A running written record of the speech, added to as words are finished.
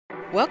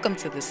Welcome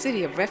to the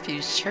City of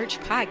Refuge Church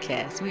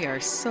podcast. We are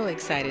so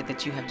excited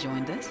that you have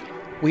joined us.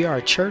 We are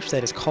a church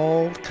that is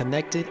called,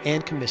 connected,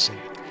 and commissioned.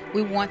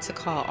 We want to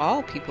call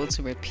all people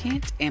to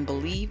repent and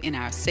believe in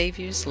our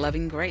Savior's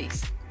loving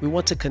grace. We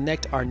want to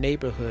connect our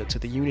neighborhood to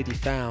the unity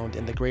found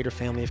in the greater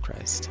family of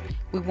Christ.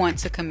 We want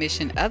to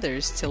commission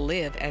others to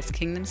live as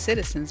kingdom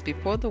citizens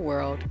before the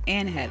world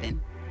and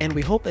heaven. And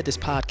we hope that this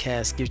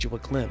podcast gives you a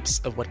glimpse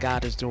of what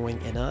God is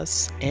doing in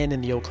us and in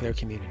the Eau Claire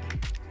community.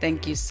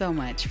 Thank you so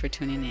much for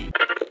tuning in.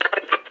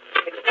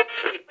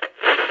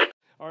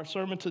 Our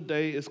sermon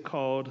today is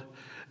called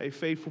A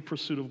Faithful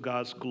Pursuit of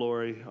God's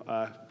Glory.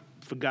 I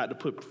forgot to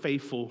put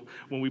faithful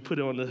when we put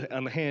it on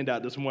the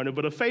handout this morning,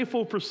 but a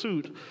faithful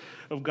pursuit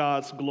of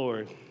God's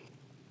glory.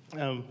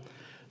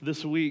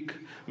 This week,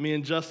 me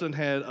and Justin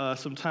had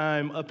some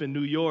time up in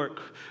New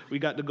York. We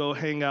got to go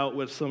hang out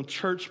with some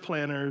church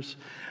planners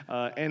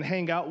and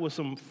hang out with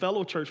some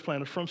fellow church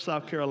planners from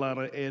South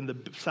Carolina and the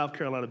South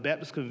Carolina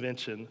Baptist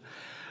Convention.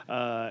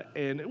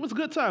 And it was a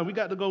good time. We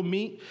got to go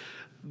meet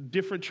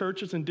different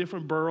churches in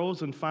different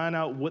boroughs and find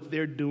out what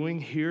they're doing,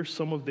 hear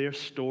some of their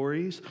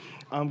stories,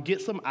 get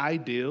some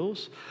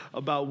ideas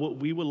about what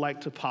we would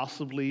like to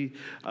possibly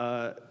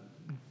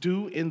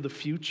do in the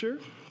future.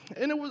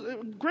 And it was a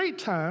great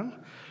time,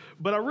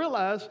 but I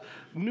realized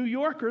New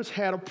Yorkers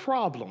had a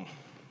problem.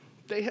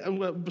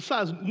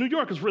 Besides, New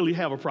Yorkers really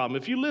have a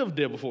problem. If you lived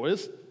there before,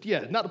 it's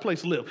not the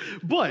place to live.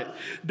 But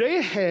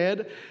they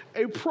had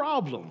a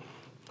problem.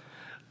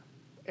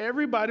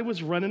 Everybody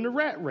was running the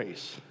rat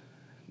race.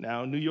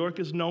 Now, New York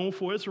is known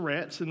for its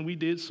rats, and we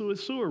did sue a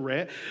sewer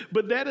rat,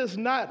 but that is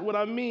not what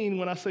I mean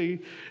when I say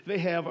they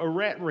have a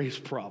rat race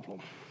problem.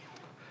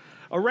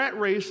 A rat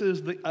race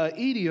is the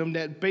idiom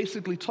that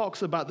basically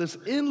talks about this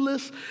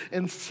endless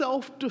and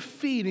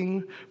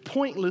self-defeating,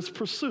 pointless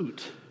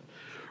pursuit.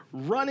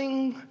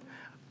 Running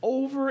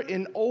over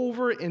and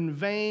over in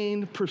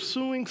vain,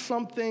 pursuing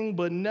something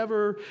but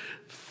never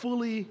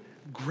fully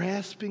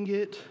grasping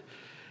it.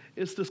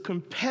 It's this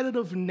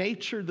competitive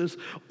nature, this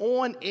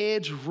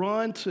on-edge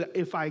run to,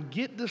 if I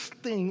get this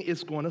thing,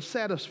 it's going to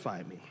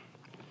satisfy me.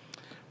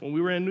 When we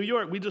were in New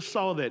York, we just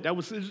saw that. It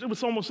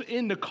was almost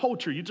in the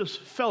culture. You just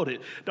felt it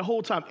the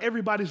whole time.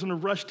 Everybody's in a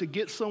rush to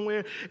get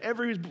somewhere.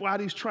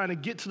 Everybody's trying to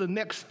get to the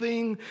next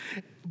thing,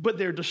 but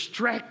they're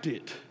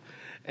distracted,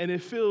 and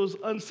it feels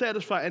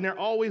unsatisfied, and they're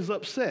always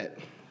upset.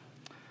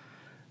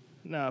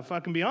 Now, if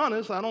I can be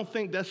honest, I don't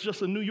think that's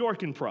just a New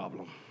Yorkan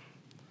problem.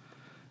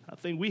 I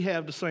think we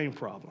have the same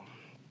problem.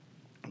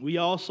 We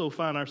also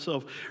find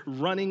ourselves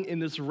running in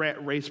this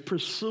rat race,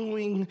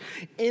 pursuing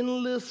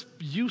endless,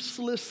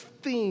 useless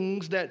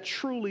things that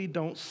truly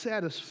don't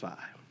satisfy.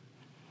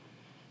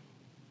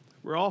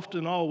 We're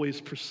often always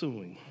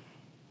pursuing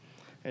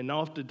and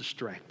often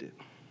distracted.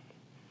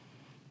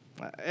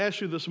 I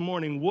asked you this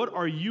morning, what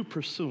are you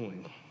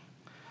pursuing?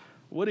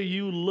 What are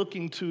you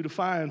looking to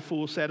find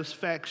full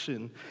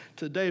satisfaction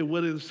today?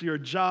 What is your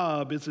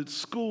job? Is it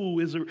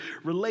school? Is it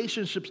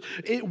relationships?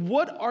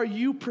 What are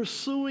you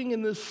pursuing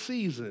in this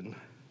season?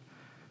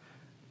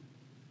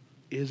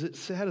 Is it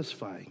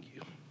satisfying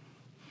you?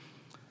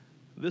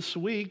 This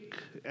week,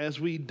 as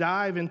we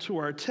dive into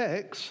our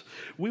text,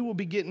 we will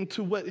be getting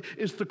to what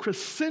is the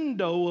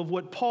crescendo of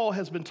what Paul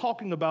has been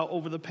talking about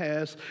over the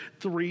past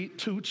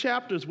two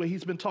chapters, where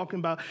he's been talking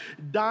about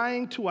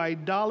dying to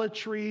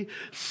idolatry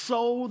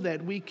so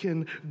that we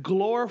can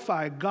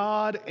glorify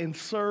God and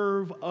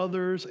serve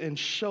others and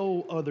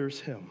show others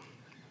him.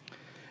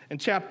 In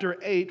chapter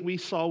 8, we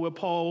saw where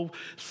Paul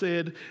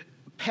said,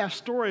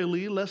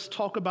 pastorally, let's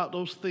talk about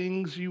those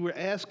things you were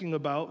asking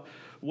about.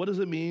 What does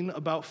it mean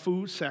about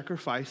food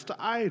sacrificed to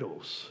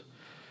idols?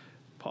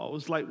 Paul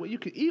was like, well, you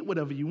can eat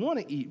whatever you want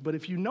to eat, but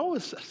if you know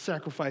it's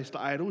sacrificed to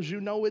idols,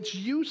 you know it's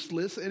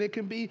useless, and it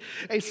can be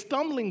a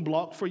stumbling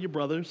block for your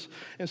brothers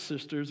and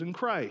sisters in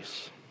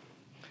Christ.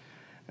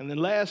 And then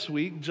last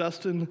week,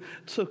 Justin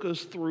took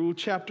us through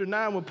chapter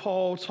 9, where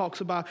Paul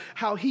talks about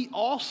how he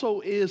also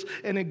is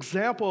an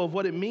example of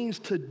what it means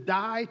to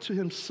die to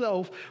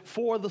himself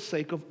for the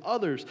sake of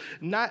others,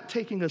 not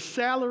taking a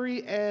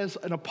salary as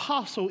an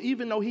apostle,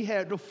 even though he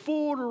had the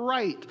full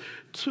right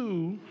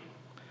to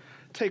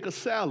take a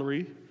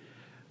salary.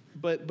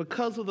 But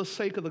because of the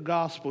sake of the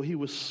gospel, he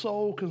was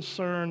so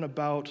concerned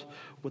about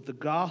what the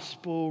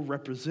gospel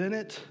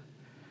represented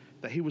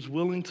that he was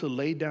willing to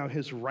lay down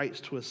his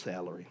rights to a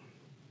salary.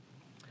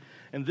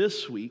 And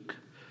this week,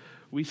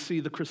 we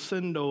see the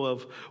crescendo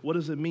of what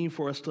does it mean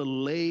for us to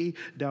lay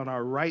down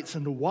our rights,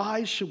 and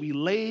why should we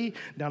lay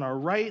down our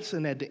rights?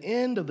 And at the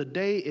end of the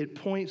day, it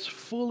points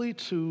fully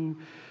to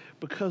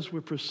because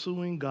we're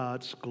pursuing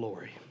God's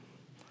glory.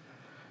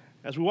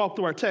 As we walk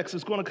through our text,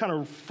 it's going to kind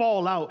of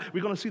fall out.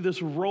 We're going to see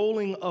this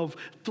rolling of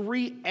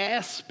three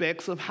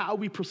aspects of how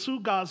we pursue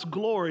God's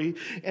glory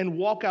and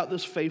walk out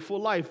this faithful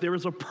life. There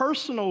is a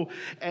personal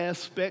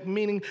aspect,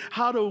 meaning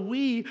how do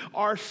we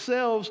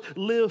ourselves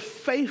live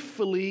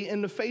faithfully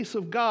in the face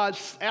of God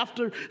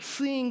after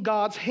seeing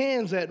God's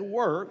hands at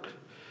work,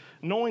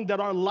 knowing that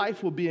our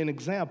life will be an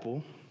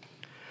example.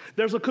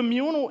 There's a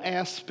communal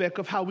aspect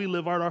of how we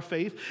live out our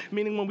faith,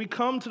 meaning when we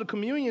come to the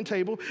communion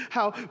table,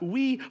 how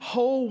we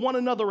hold one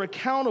another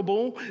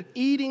accountable,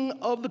 eating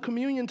of the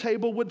communion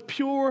table with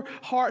pure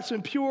hearts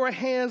and pure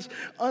hands,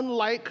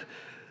 unlike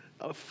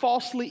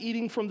falsely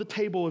eating from the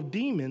table of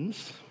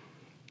demons,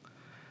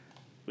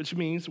 which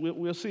means,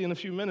 we'll see in a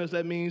few minutes,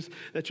 that means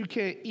that you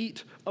can't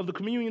eat of the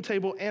communion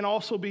table and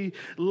also be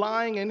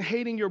lying and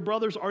hating your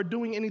brothers or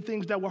doing any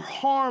things that will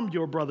harm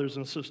your brothers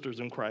and sisters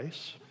in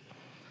Christ.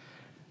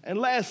 And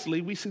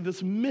lastly, we see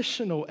this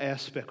missional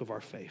aspect of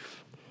our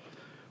faith.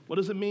 What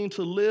does it mean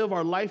to live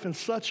our life in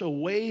such a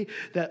way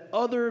that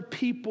other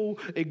people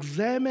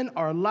examine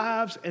our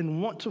lives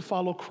and want to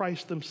follow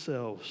Christ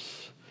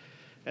themselves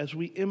as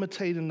we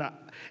imitate in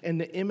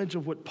the image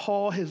of what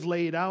Paul has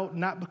laid out,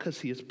 not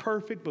because he is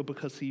perfect, but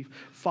because he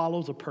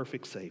follows a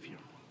perfect Savior.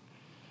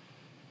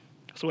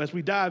 So as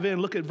we dive in,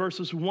 look at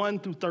verses 1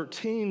 through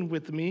 13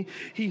 with me.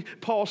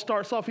 Paul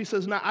starts off, he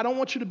says, "Now I don't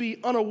want you to be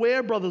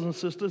unaware, brothers and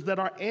sisters, that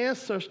our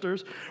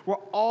ancestors were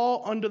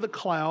all under the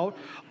cloud,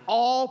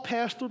 all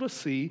passed through the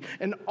sea,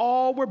 and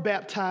all were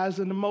baptized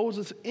into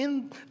Moses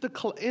in the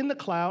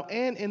cloud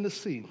and in the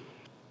sea.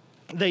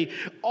 They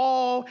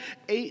all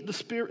ate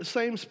the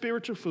same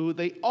spiritual food.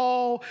 They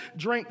all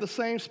drank the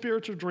same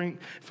spiritual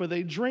drink, for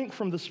they drank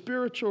from the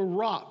spiritual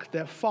rock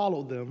that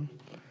followed them,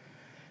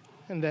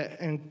 and that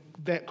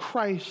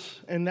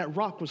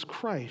rock was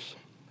Christ."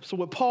 So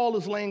what Paul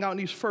is laying out in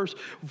these first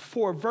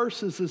 4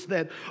 verses is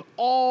that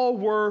all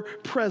were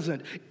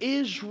present.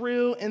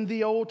 Israel in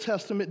the Old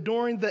Testament,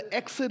 during the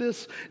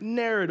Exodus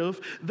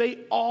narrative, they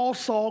all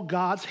saw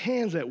God's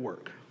hands at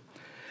work.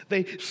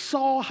 They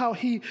saw how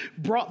he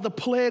brought the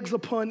plagues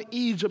upon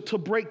Egypt to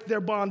break their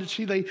bondage.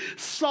 They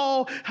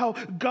saw how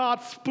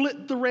God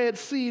split the Red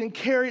Sea and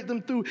carried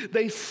them through.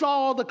 They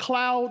saw the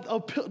cloud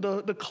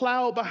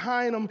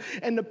behind them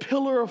and the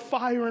pillar of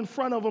fire in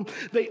front of them.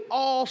 They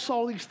all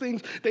saw these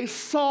things. They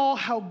saw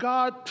how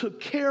God took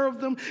care of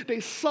them.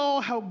 They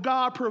saw how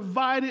God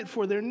provided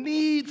for their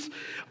needs.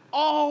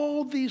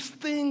 All these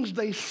things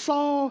they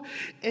saw,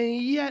 and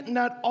yet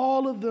not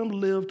all of them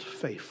lived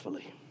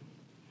faithfully.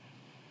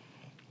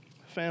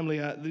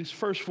 Family, these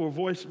first 4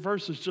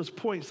 verses just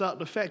points out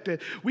the fact that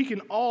we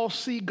can all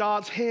see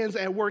God's hands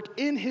at work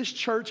in his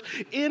church,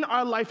 in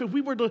our life. If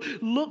we were to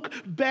look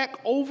back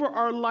over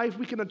our life,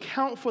 we can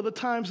account for the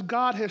times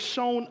God has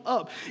shown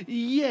up.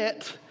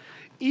 Yet,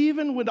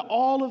 even with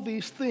all of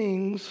these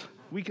things,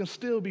 we can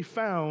still be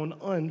found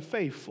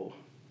unfaithful.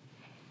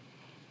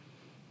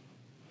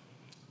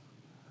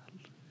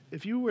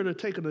 If you were to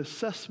take an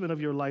assessment of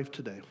your life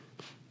today,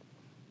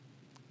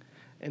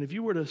 and if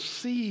you were to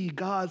see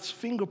God's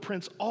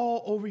fingerprints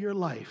all over your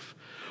life,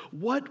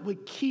 what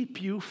would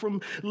keep you from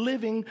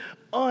living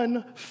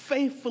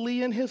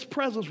unfaithfully in his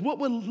presence? What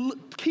would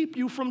keep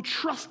you from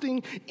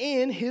trusting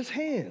in his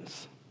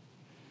hands?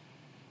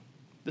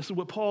 This is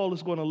what Paul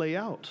is going to lay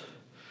out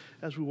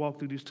as we walk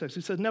through these texts.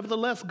 He says,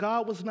 "Nevertheless,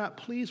 God was not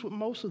pleased with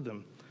most of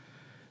them,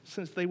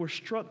 since they were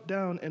struck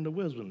down in the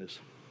wilderness.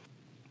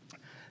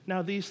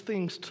 Now these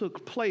things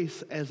took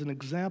place as an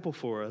example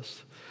for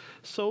us,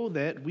 so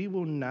that we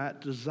will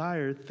not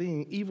desire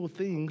evil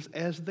things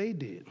as they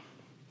did."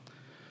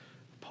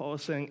 Paul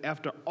is saying,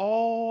 after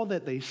all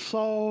that they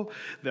saw,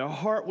 their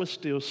heart was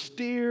still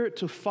steered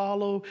to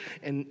follow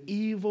an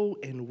evil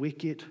and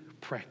wicked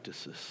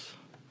practices.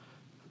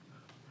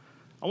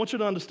 I want you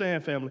to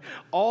understand, family,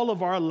 all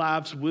of our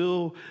lives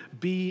will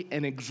be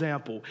an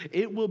example.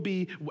 It will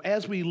be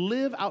as we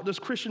live out this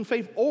Christian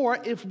faith, or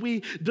if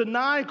we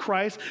deny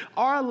Christ,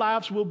 our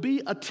lives will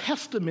be a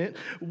testament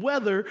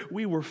whether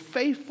we were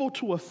faithful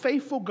to a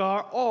faithful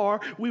God or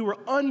we were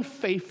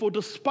unfaithful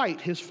despite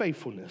his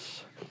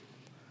faithfulness.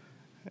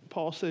 And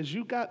Paul says,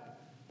 you got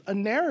a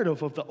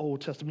narrative of the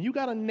Old Testament. You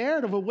got a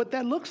narrative of what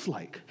that looks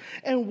like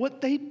and what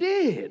they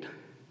did,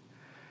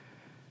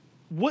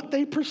 what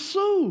they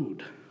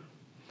pursued.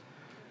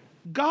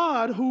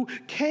 God, who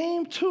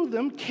came to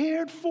them,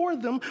 cared for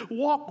them,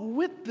 walked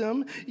with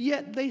them,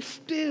 yet they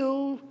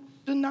still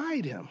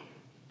denied him.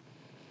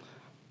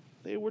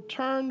 They were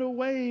turned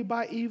away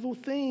by evil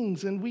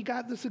things, and we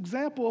got this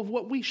example of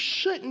what we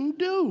shouldn't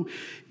do.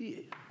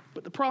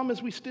 But the problem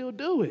is we still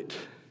do it.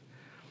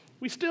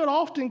 We still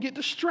often get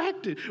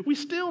distracted. We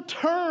still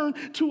turn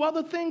to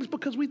other things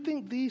because we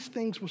think these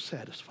things will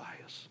satisfy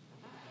us.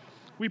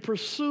 We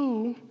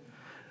pursue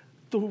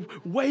the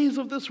ways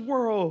of this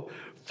world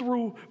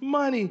through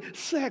money,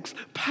 sex,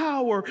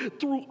 power,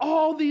 through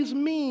all these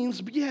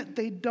means, yet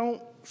they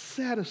don't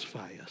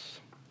satisfy us.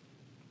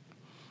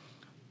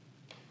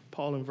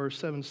 Paul in verse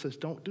 7 says,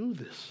 don't do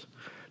this.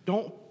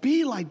 Don't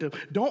be like them.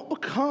 Don't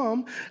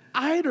become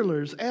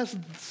idlers as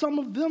some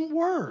of them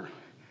were.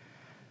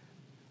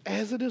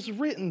 As it is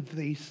written,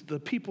 the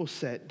people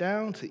sat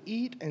down to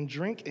eat and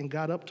drink and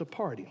got up to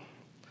party.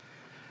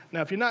 Now,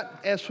 if you're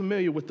not as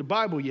familiar with the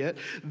Bible yet,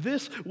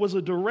 this was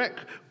a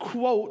direct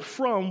quote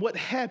from what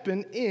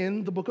happened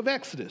in the book of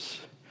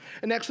Exodus.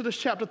 In Exodus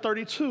chapter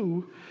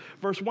 32,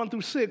 verse 1 through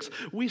 6,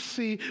 we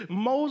see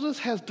Moses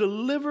has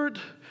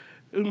delivered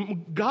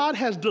God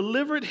has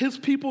delivered his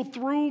people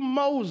through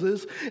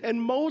Moses,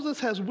 and Moses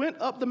has went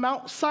up the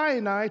Mount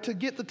Sinai to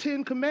get the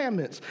 10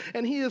 Commandments.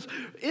 And he is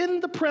in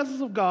the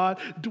presence of God,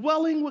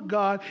 dwelling with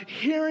God,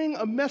 hearing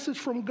a message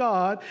from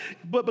God.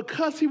 But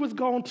because he was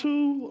gone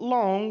too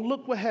long,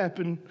 look what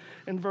happened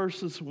in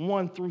verses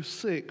 1 through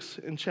 6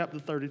 in chapter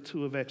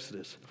 32 of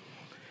Exodus.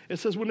 It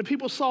says, when the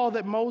people saw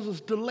that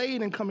Moses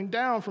delayed in coming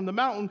down from the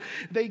mountain,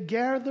 they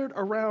gathered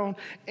around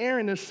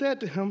Aaron and said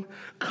to him,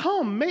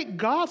 "Come, make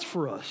gods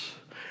for us,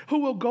 who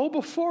will go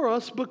before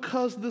us,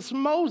 because this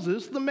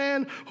Moses, the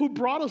man who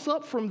brought us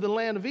up from the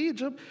land of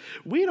Egypt,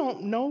 we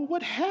don't know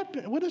what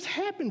has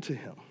happened to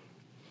him."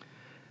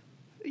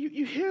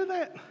 You hear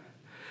that?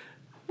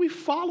 We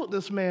followed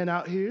this man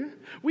out here.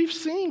 We've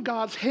seen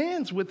God's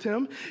hands with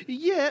him,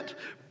 yet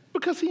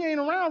because he ain't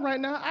around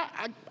right now,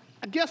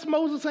 I guess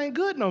Moses ain't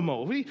good no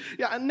more.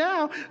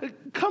 Now,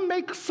 come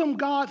make some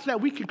gods that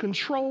we can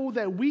control,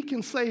 that we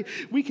can say,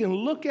 we can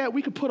look at,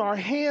 we can put our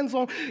hands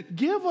on.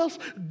 Give us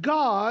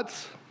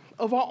gods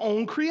of our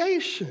own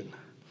creation.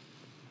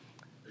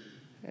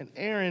 And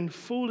Aaron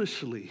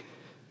foolishly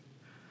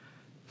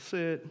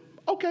said,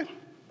 okay.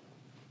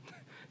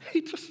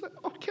 He just said,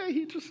 okay.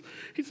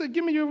 He said,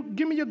 give me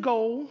your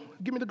gold.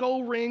 Give me the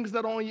gold rings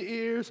that are on your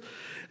ears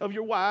of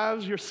your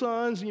wives, your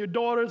sons, and your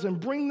daughters, and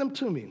bring them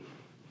to me.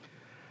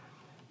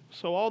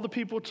 So all the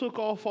people took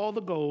off all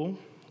the gold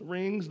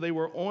rings they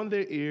were on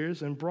their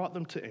ears and brought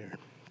them to Aaron.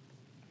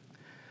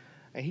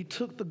 And he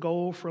took the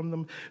gold from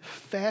them,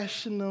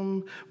 fashioned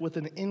them with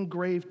an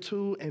engraved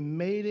tool, and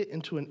made it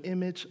into an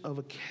image of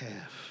a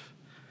calf.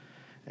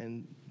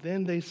 And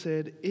then they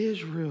said,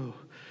 "Israel,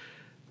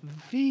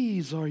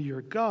 these are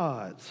your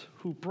gods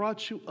who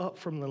brought you up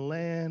from the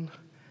land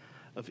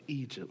of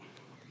Egypt."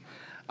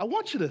 I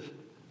want you to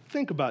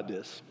think about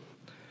this.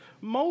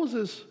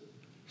 Moses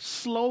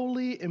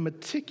slowly and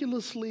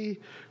meticulously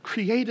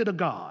created a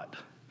god.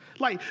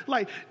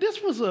 Like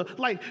this was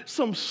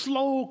some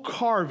slow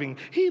carving.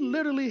 He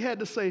literally had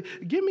to say,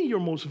 "Give me your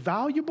most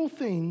valuable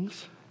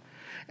things,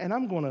 and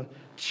I'm going to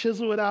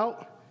chisel it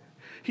out."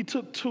 He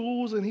took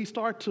tools and he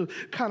started to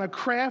kind of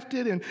craft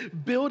it and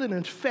build it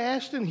and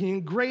fashion it. He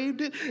engraved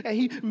it, and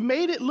he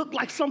made it look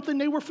like something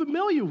they were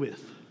familiar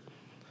with.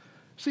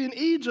 See, in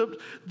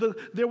Egypt,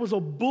 there was a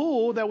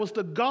bull that was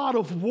the god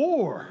of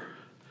war.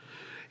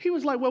 He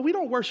was like, well, we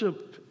don't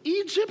worship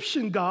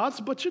Egyptian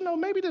gods, but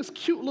maybe this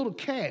cute little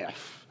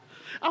calf.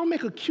 I'll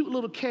make a cute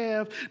little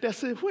calf that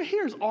says, well,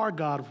 here's our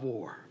God of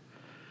war.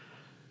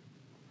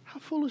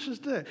 How foolish is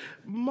that?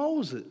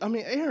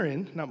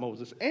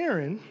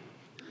 Aaron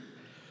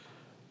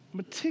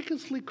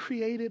meticulously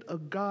created a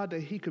God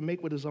that he could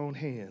make with his own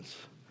hands.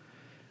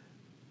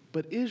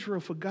 But Israel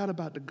forgot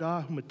about the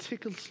God who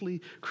meticulously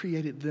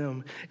created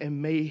them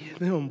and made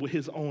them with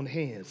his own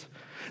hands.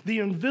 The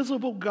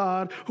invisible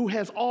God who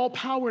has all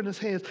power in his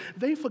hands,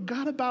 they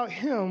forgot about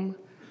him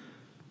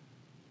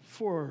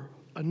for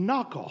a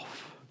knockoff,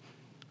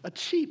 a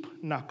cheap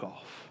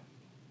knockoff.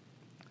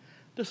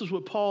 This is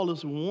what Paul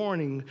is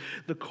warning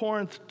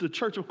the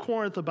church of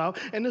Corinth about,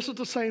 and this is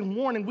the same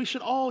warning we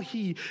should all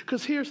heed,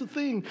 because here's the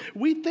thing.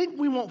 We think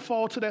we won't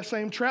fall to that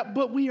same trap,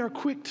 but we are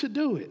quick to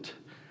do it.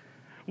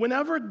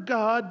 Whenever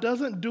God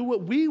doesn't do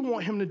what we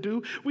want him to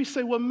do, we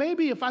say, well,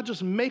 maybe if I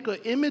just make an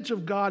image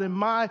of God in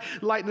my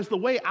likeness, the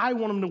way I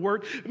want him to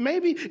work,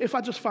 maybe if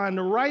I just find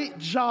the right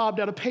job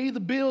that'll pay the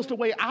bills the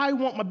way I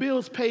want my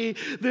bills paid,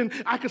 then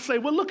I could say,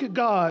 well, look at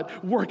God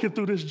working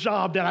through this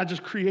job that I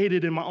just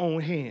created in my own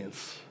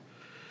hands.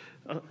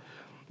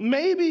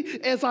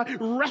 Maybe as I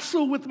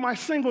wrestle with my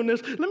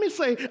singleness, let me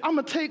say, I'm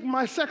going to take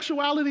my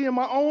sexuality in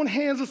my own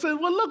hands and say,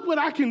 well, look what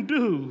I can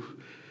do.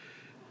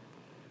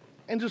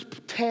 And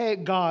just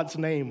tag God's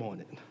name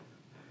on it.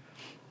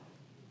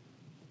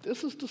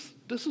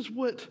 This is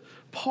what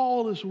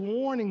Paul is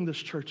warning this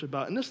church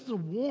about, and this is a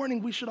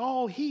warning we should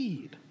all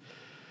heed.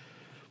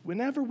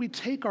 Whenever we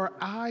take our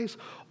eyes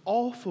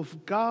off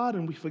of God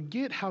and we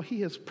forget how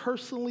he has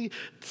personally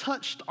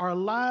touched our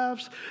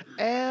lives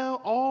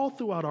all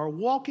throughout our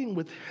walking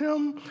with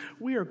him,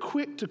 we are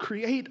quick to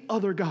create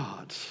other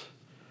gods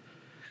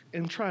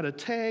and try to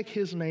tag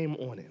his name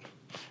on it.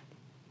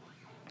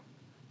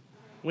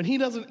 When he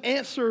doesn't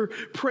answer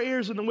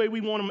prayers in the way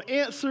we want them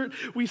answered,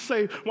 we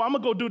say, well, I'm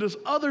going to go do this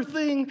other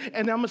thing,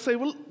 and I'm going to say,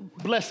 well,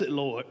 bless it,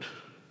 Lord.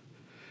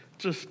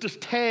 Just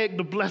tag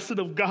the blessing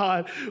of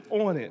God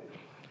on it.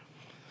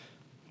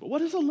 But what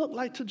does it look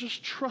like to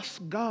just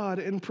trust God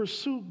and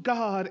pursue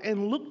God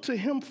and look to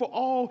him for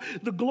all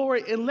the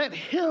glory and let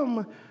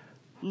him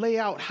lay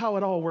out how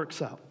it all works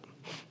out?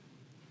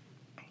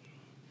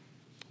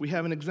 We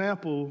have an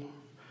example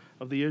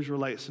of the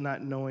Israelites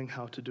not knowing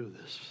how to do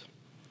this.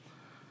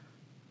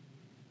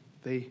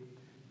 They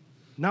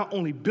not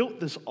only built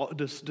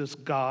this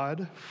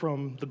God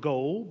from the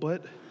gold,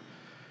 but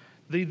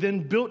they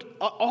then built an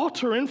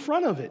altar in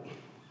front of it.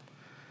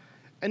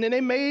 And then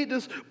they made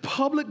this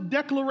public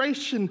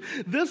declaration.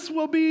 This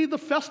will be the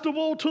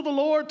festival to the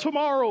Lord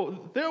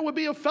tomorrow. There will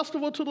be a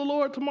festival to the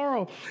Lord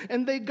tomorrow.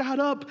 And they got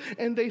up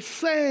and they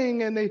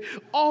sang and they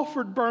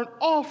offered burnt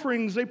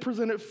offerings. They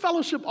presented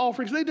fellowship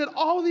offerings. They did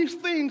all these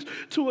things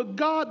to a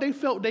God they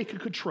felt they could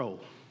control.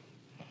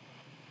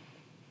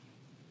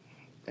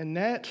 And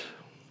that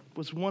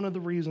was one of the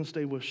reasons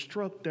they were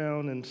struck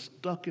down and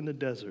stuck in the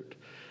desert,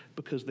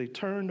 because they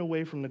turned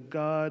away from the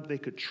God they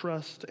could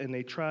trust and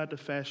they tried to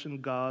fashion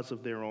gods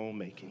of their own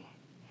making.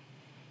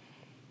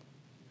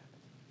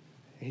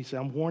 And he said,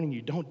 I'm warning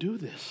you, don't do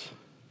this.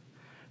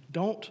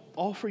 Don't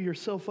offer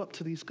yourself up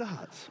to these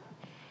gods.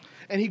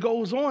 And he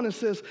goes on and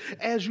says,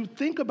 as you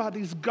think about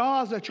these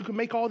gods that you can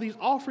make all these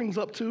offerings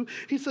up to,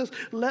 he says,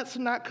 let's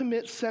not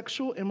commit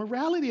sexual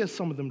immorality as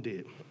some of them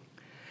did.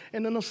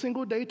 And in a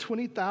single day,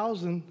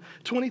 23,000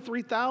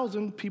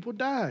 people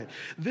died.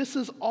 This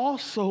is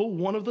also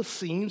one of the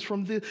scenes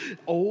from the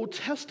Old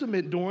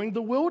Testament during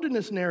the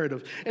wilderness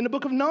narrative. In the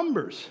book of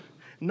Numbers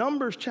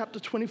chapter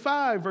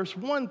 25, verse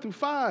 1 through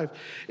 5,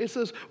 it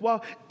says,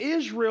 while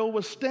Israel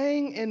was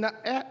staying in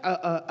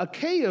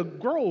Acacia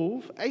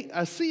Grove,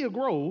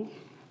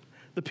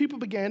 the people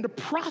began to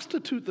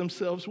prostitute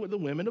themselves with the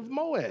women of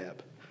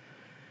Moab.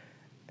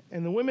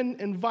 And the women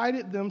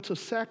invited them to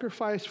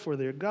sacrifice for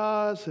their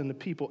gods, and the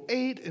people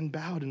ate and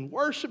bowed in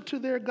worship to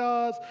their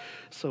gods.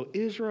 So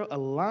Israel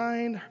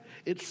aligned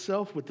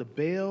itself with the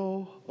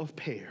Baal of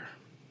Peor.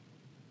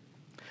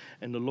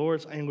 And the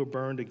Lord's anger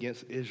burned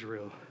against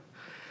Israel.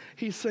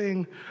 He's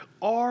saying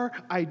our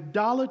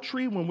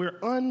idolatry, when we're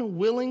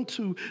unwilling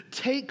to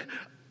take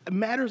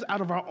matters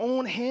out of our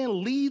own hand,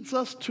 leads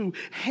us to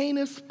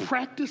heinous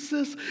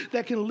practices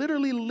that can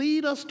literally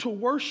lead us to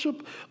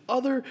worship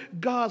other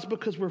gods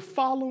because we're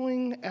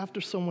following after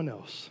someone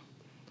else.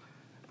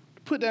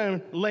 Put that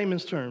in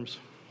layman's terms.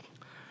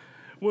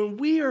 When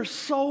we are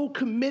so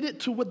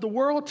committed to what the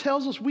world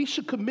tells us we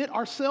should commit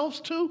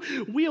ourselves to,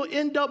 we'll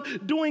end up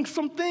doing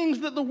some things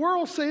that the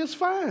world says is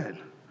fine.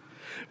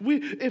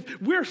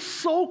 If we're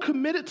so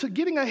committed to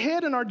getting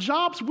ahead in our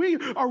jobs, we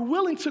are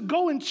willing to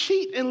go and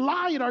cheat and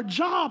lie at our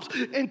jobs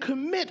and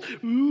commit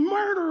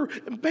murder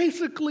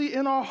basically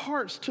in our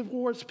hearts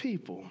towards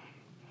people.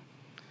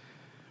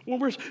 When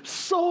we're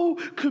so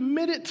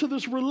committed to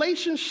these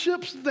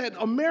relationships that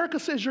America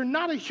says you're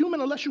not a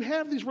human unless you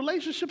have these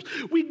relationships,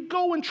 we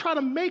go and try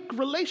to make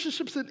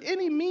relationships in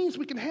any means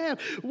we can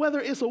have, whether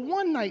it's a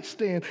one-night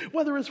stand,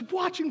 whether it's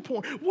watching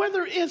porn,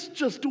 whether it's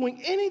just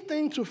doing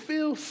anything to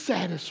feel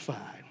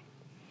satisfied.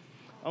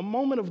 A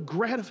moment of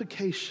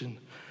gratification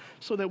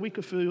so that we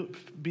could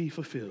be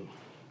fulfilled.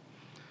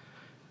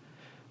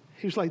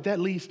 He was like, that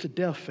leads to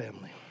death,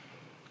 family.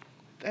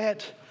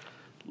 That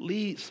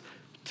leads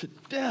to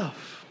death.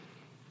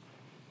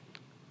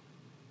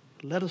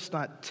 Let us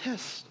not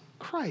test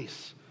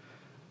Christ.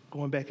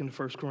 Going back into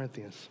 1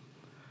 Corinthians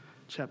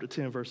chapter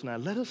 10, verse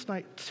 9. Let us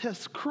not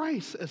test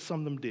Christ as some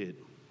of them did.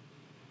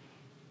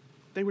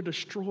 They were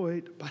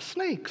destroyed by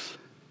snakes.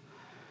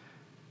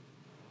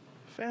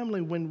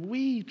 Family, when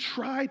we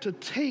try to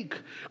take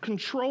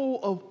control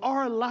of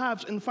our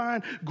lives and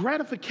find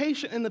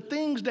gratification in the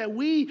things that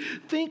we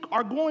think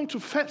are going to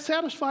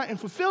satisfy and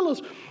fulfill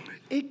us,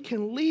 it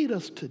can lead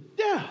us to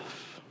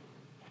death.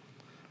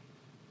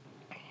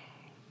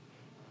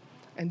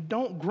 And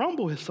don't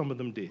grumble as some of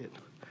them did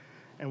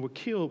and were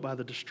killed by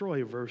the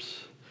destroyer,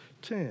 verse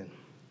 10.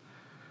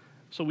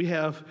 So we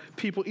have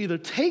people either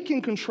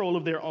taking control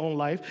of their own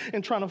life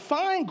and trying to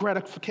find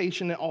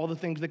gratification in all the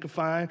things they can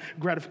find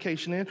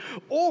gratification in,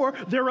 or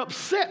they're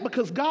upset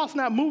because God's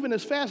not moving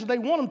as fast as they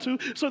want him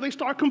to, so they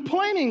start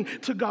complaining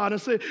to God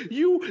and say,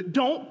 you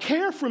don't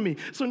care for me.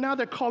 So now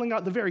they're calling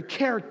out the very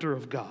character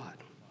of God.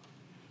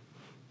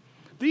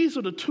 These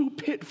are the two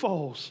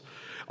pitfalls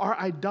our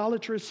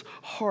idolatrous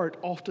heart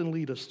often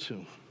lead us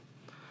to.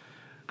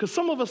 Because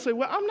some of us say,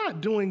 well, I'm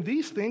not doing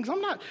these things.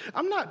 I'm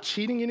not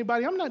cheating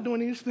anybody. I'm not doing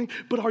these things.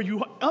 But are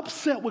you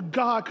upset with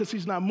God because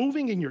he's not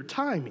moving in your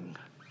timing?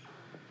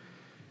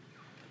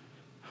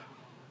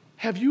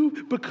 Have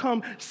you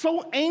become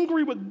so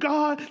angry with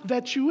God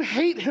that you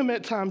hate him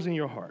at times in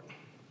your heart?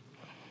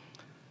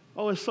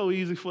 Oh, it's so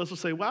easy for us to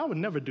say, well, I would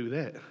never do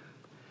that.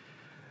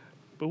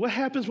 But what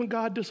happens when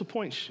God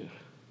disappoints you?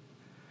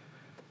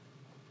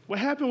 What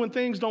happens when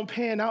things don't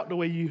pan out the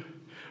way you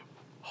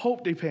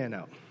hope they pan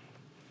out?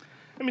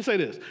 Let me say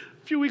this.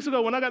 A few weeks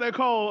ago when I got that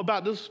call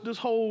about this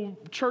whole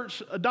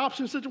church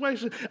adoption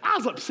situation, I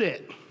was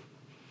upset.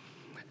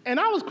 And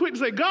I was quick to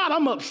say, God,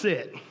 I'm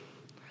upset.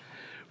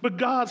 But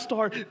God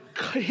started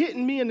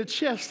hitting me in the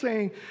chest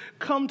saying,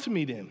 come to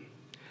me then.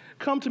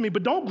 Come to me.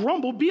 But don't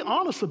grumble. Be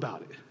honest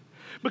about it.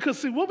 Because,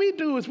 see, what we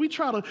do is we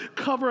try to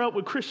cover up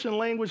with Christian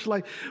language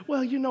like,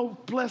 well,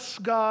 bless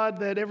God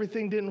that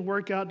everything didn't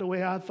work out the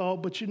way I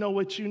thought, but you know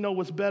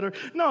what's better.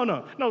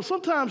 No.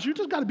 Sometimes you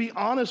just got to be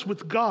honest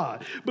with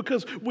God.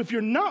 Because if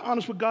you're not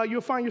honest with God,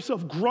 you'll find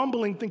yourself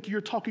grumbling, thinking you're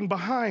talking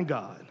behind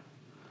God,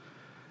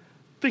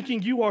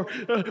 thinking you are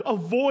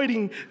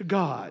avoiding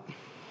God.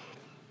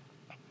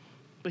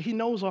 But he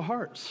knows our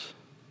hearts.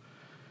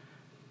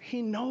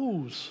 He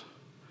knows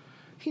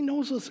He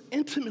knows us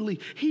intimately.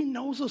 He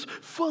knows us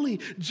fully.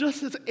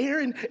 Just as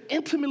Aaron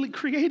intimately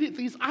created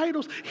these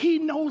idols, he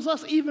knows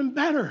us even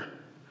better.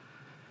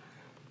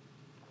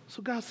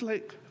 So God's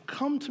like,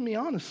 come to me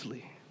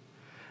honestly.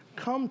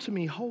 Come to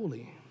me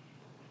holy.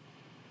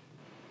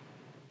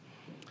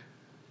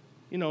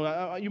 You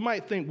know, you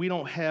might think we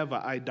don't have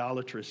an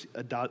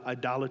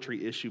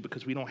idolatry issue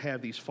because we don't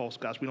have these false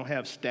gods. We don't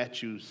have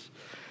statues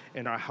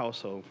in our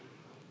household.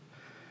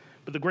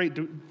 But the great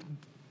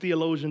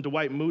theologian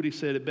Dwight Moody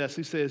said it best.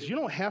 He says, you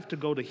don't have to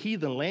go to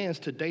heathen lands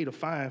today to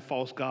find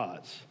false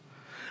gods.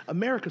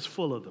 America's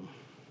full of them.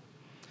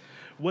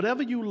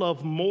 Whatever you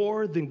love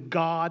more than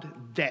God,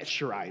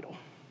 that's your idol.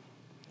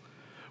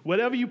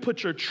 Whatever you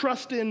put your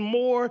trust in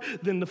more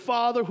than the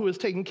Father who has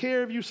taken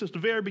care of you since the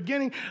very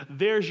beginning,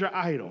 there's your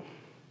idol.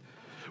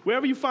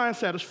 Wherever you find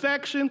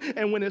satisfaction,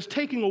 and when it's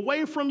taken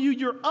away from you,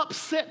 you're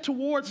upset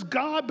towards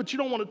God, but you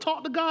don't want to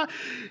talk to God,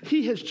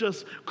 he has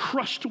just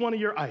crushed one of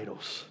your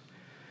idols.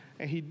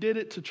 And he did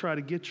it to try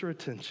to get your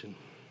attention.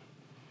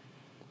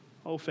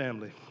 Oh,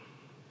 family,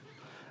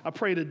 I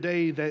pray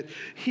today that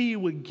he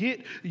would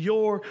get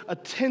your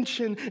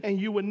attention and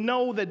you would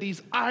know that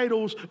these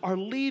idols are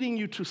leading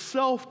you to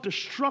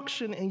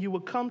self-destruction, and you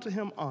would come to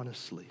him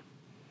honestly.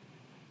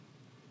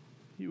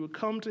 You would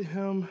come to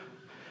him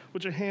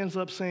with your hands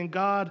up saying,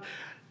 God,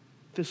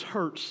 this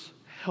hurts,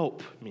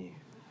 help me.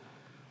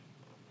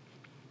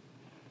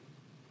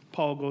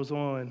 Paul goes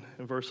on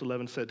in verse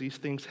 11, said, these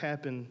things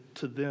happened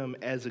to them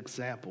as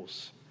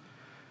examples,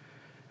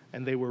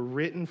 and they were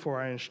written for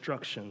our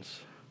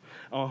instructions,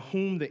 on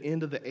whom the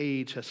end of the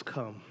age has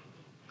come.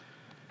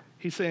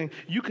 He's saying,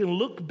 you can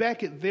look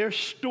back at their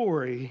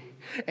story,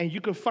 and you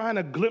can find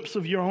a glimpse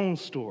of your own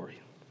story.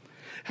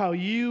 How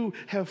you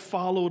have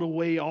followed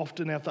away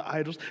often after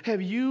idols.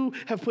 You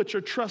have put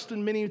your trust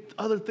in many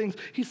other things.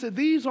 He said,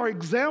 these are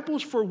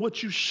examples for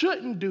what you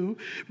shouldn't do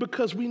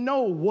because we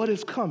know what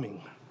is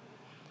coming.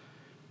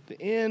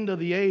 The end of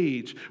the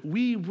age,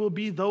 we will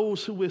be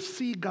those who will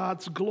see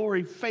God's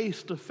glory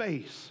face to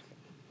face.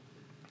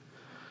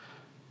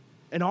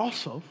 And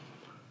also,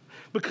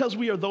 because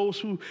we are those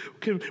who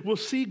will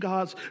see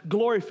God's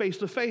glory face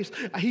to face,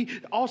 he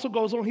also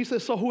goes on, he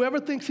says, so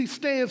whoever thinks he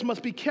stands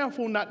must be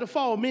careful not to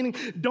fall, meaning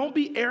don't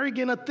be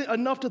arrogant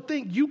enough to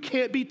think you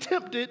can't be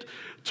tempted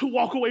to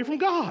walk away from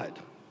God.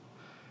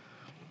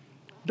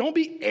 Don't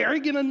be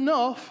arrogant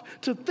enough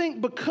to think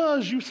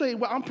because you say,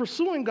 well, I'm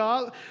pursuing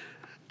God,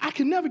 I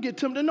can never get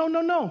tempted.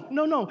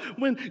 No.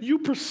 When you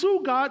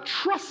pursue God,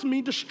 trust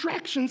me,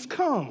 distractions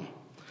come.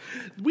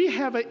 We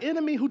have an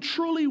enemy who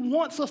truly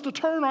wants us to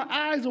turn our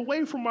eyes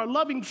away from our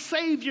loving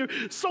Savior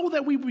so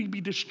that we will be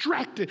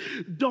distracted.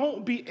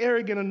 Don't be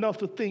arrogant enough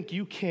to think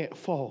you can't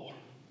fall.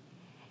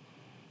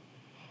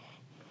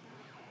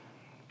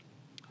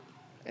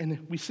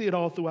 And we see it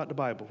all throughout the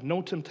Bible.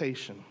 No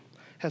temptation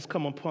has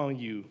come upon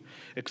you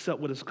except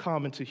what is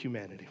common to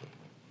humanity.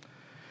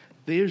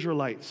 The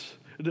Israelites,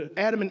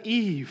 Adam and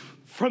Eve,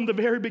 from the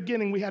very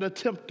beginning, we had a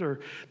tempter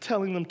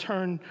telling them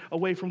turn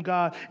away from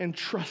God and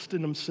trust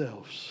in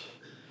themselves.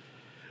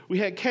 We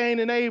had Cain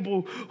and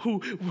Abel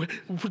who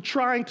were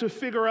trying to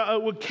figure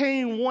out what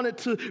Cain wanted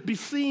to be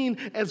seen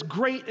as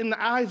great in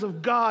the eyes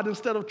of God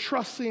instead of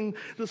trusting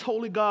this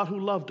holy God who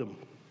loved him.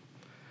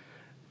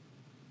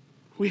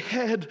 We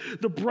had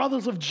the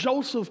brothers of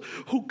Joseph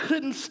who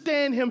couldn't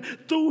stand him,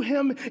 threw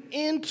him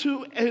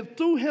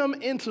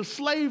into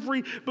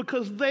slavery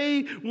because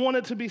they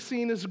wanted to be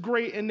seen as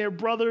great and their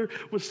brother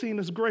was seen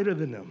as greater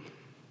than them.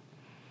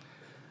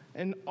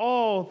 And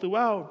all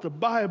throughout the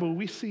Bible,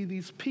 we see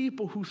these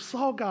people who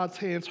saw God's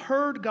hands,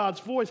 heard God's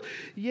voice,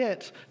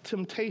 yet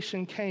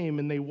temptation came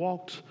and they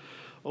walked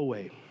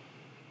away.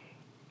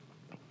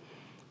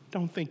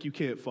 Don't think you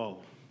can't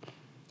fall.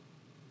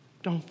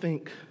 Don't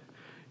think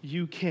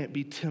you can't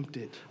be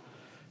tempted.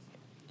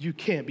 You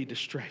can't be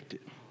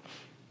distracted.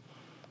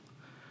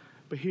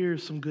 But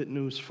here's some good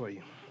news for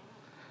you.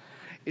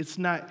 It's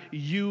not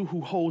you who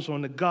holds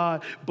on to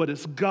God, but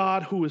it's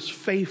God who is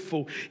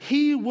faithful.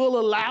 He will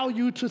allow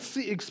you to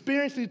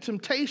experience these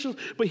temptations,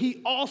 but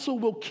he also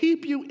will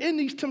keep you in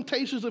these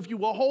temptations if you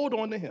will hold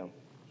on to him.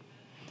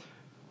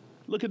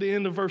 Look at the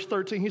end of verse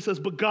 13. He says,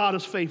 but God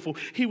is faithful.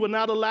 He will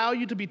not allow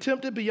you to be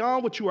tempted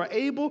beyond what you are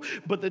able,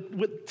 but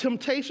with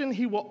temptation,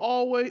 he will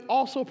always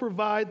also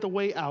provide the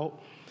way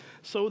out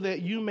so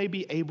that you may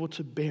be able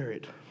to bear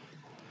it.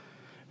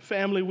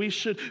 Family, we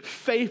should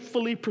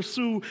faithfully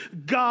pursue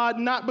God,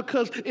 not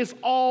because it's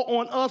all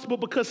on us, but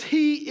because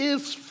he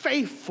is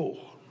faithful.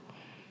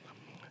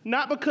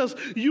 Not because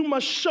you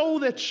must show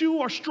that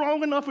you are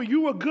strong enough or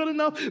you are good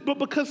enough, but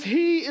because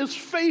he is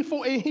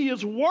faithful and he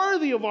is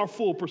worthy of our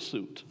full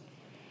pursuit.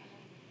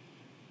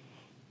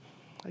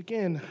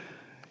 Again,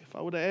 if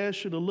I were to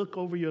ask you to look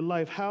over your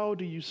life, how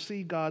do you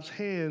see God's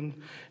hand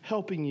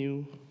helping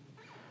you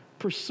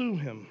pursue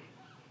him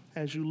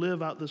as you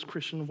live out this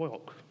Christian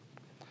walk?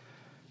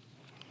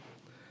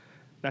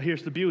 Now,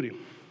 here's the beauty.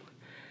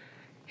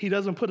 He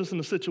doesn't put us in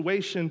a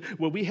situation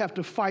where we have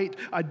to fight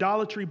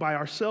idolatry by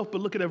ourselves,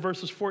 but look at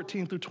verses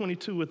 14 through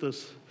 22 with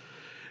us.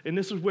 And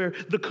this is where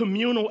the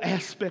communal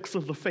aspects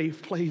of the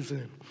faith plays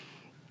in.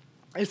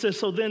 It says,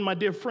 so then, my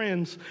dear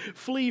friends,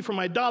 flee from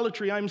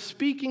idolatry. I'm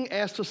speaking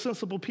as to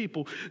sensible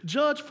people.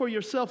 Judge for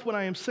yourself what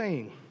I am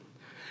saying.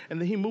 And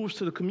then he moves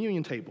to the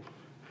communion table.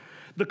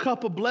 The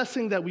cup of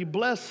blessing that we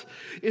bless,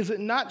 is it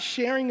not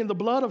sharing in the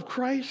blood of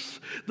Christ?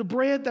 The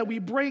bread that we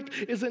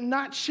break, is it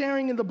not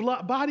sharing in the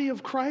body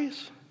of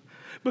Christ?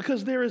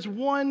 Because there is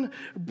one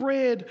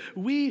bread,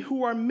 we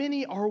who are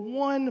many are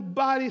one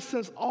body,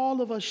 since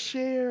all of us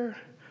share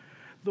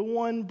the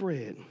one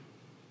bread.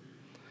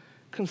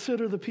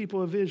 Consider the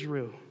people of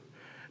Israel.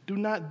 Do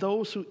not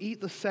those who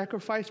eat the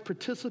sacrifice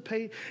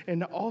participate in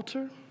the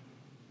altar?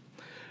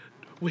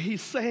 What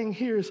he's saying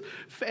here is,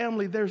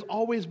 family, there's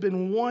always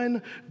been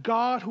one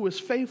God who is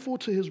faithful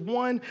to his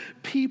one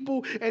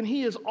people, and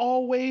he is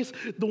always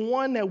the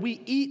one that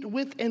we eat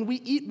with, and we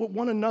eat with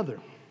one another.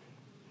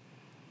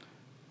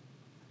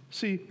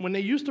 See, when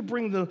they used to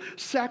bring the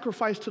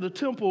sacrifice to the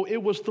temple, it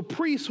was the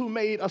priest who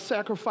made a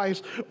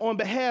sacrifice on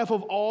behalf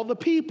of all the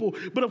people.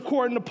 But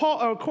according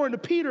to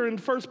Peter in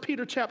 1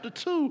 Peter chapter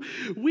 2,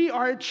 we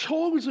are a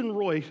chosen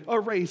race,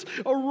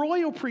 a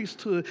royal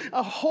priesthood,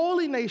 a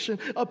holy nation,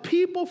 a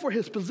people for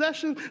his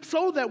possession,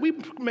 so that we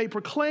may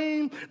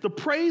proclaim the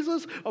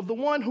praises of the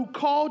one who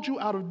called you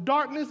out of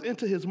darkness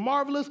into his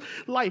marvelous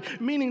light.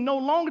 Meaning no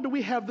longer do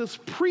we have this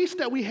priest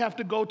that we have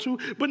to go to,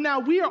 but now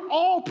we are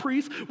all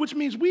priests, which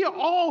means we are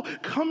all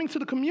coming to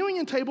the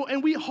communion table,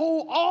 and we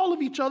hold all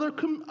of each other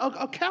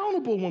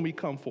accountable when we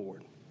come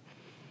forward.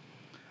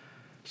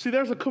 See,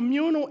 there's a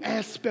communal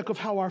aspect of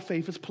how our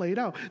faith is played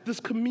out. This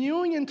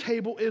communion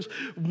table is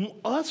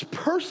us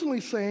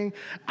personally saying,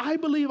 I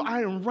believe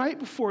I am right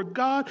before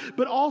God,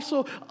 but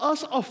also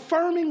us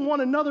affirming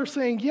one another,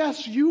 saying,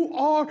 yes, you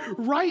are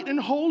right and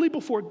holy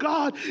before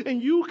God,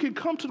 and you can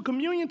come to the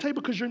communion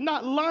table because you're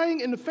not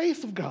lying in the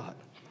face of God.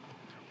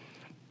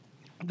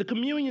 The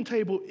communion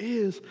table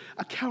is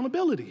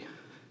accountability.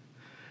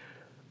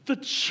 The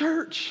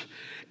church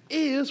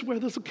is where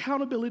this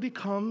accountability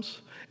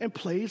comes and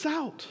plays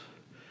out.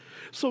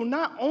 So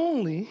not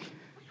only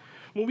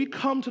when we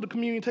come to the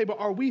communion table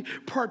are we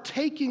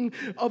partaking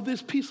of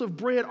this piece of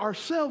bread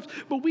ourselves,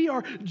 but we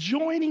are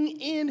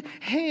joining in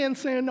hands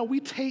saying, no, we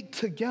take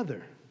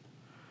together.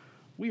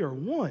 We are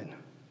one.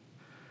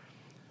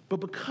 But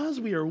because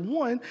we are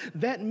one,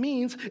 that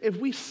means if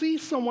we see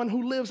someone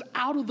who lives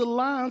out of the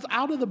lines,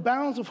 out of the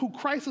bounds of who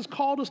Christ has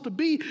called us to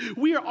be,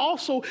 we are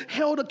also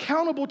held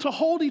accountable to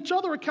hold each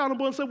other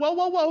accountable and say,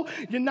 whoa,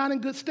 you're not in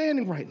good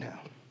standing right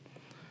now.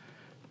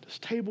 This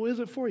table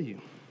isn't for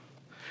you.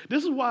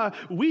 This is why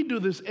we do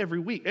this every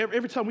week.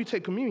 Every time we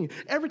take communion,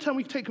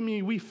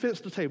 we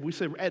fence the table. We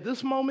say, at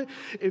this moment,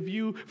 if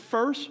you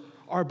first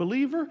are a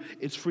believer,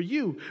 it's for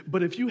you.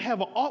 But if you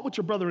have an ought with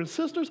your brother and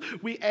sisters,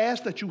 we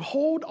ask that you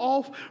hold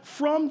off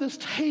from this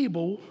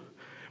table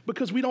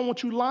because we don't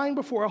want you lying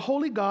before a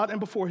holy God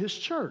and before his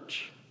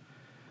church.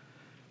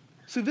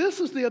 See, this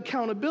is the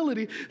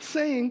accountability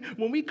saying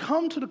when we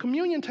come to the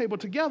communion table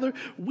together,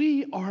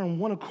 we are on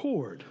one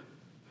accord.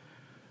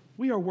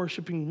 We are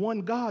worshiping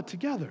one God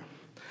together.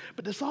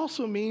 But this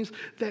also means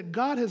that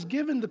God has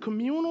given the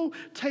communal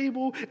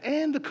table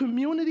and the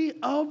community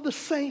of the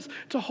saints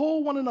to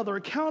hold one another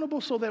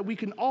accountable so that we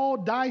can all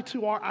die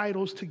to our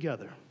idols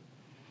together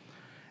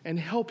and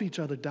help each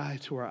other die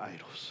to our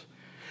idols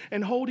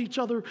and hold each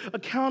other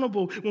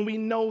accountable when we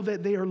know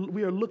that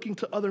we are looking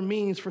to other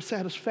means for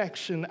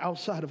satisfaction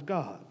outside of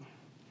God.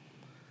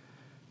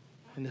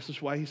 And this is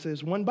why he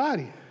says one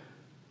body.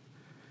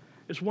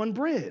 It's one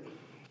bread.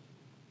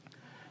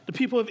 The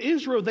people of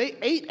Israel, they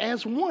ate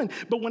as one.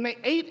 But when they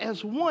ate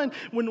as one,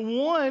 when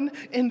one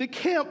in the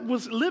camp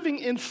was living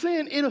in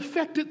sin, it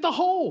affected the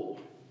whole.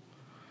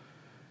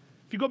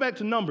 If you go back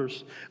to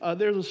Numbers,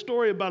 there's a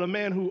story about a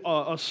man who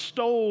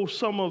stole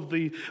some of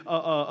the,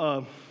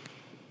 not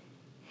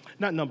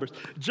Numbers,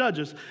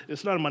 Judges.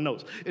 It's not in my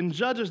notes. In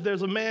Judges,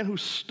 there's a man who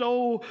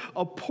stole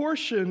a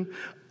portion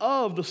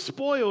of the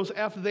spoils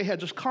after they had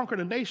just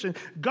conquered a nation.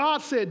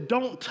 God said,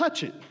 don't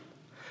touch it.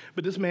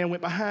 But this man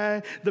went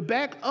behind the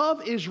back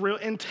of Israel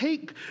and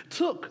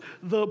took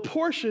the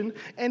portion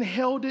and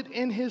held it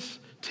in his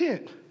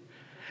tent.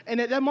 And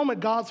at that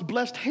moment, God's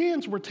blessed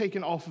hands were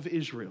taken off of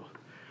Israel.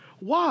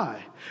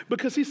 Why?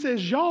 Because he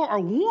says, y'all are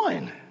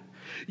one.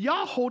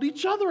 Y'all hold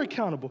each other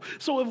accountable.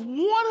 So if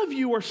one of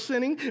you are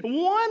sinning,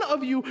 one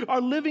of you are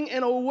living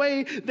in a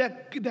way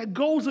that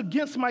goes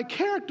against my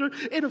character,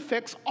 it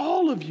affects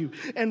all of you.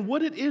 And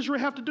what did Israel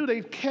have to do?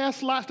 They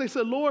cast lots. They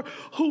said, Lord,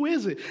 who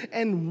is it?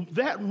 And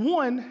that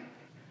one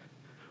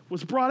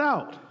was brought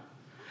out.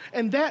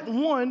 And that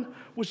one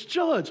was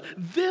judged.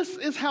 This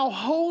is how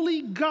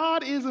holy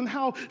God is and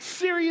how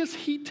serious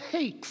he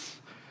takes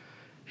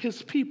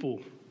his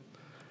people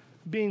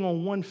being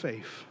on one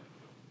faith,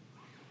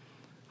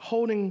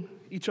 holding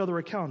each other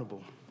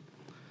accountable.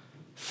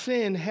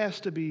 Sin has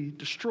to be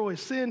destroyed.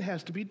 Sin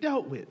has to be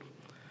dealt with.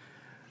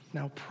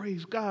 Now,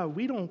 praise God,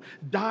 we don't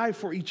die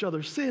for each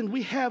other's sins.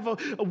 We have a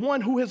one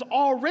who has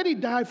already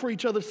died for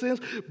each other's sins,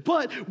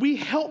 but we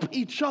help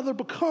each other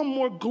become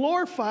more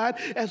glorified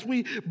as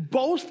we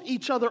boast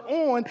each other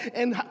on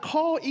and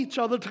call each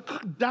other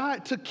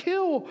to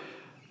kill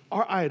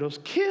our idols,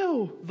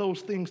 kill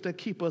those things that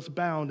keep us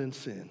bound in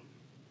sin.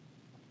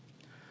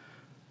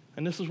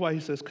 And this is why he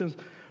says, because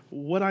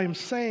what I'm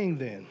saying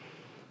then,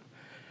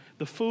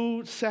 the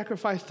food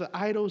sacrificed to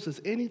idols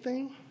is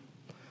anything?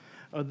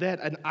 Or that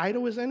an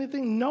idol is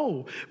anything?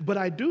 No. But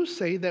I do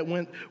say that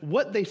when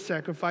what they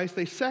sacrifice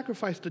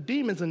to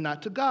demons and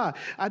not to God.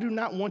 I do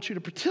not want you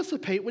to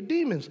participate with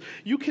demons.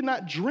 You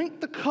cannot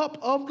drink the cup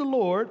of the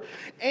Lord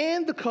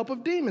and the cup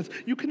of demons.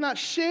 You cannot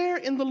share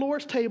in the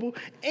Lord's table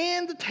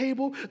and the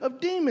table of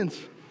demons.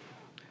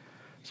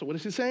 So what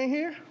is he saying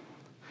here?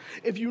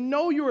 If you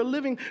know you are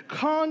living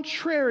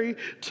contrary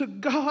to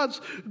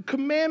God's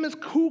commandments,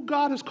 who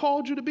God has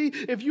called you to be,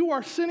 if you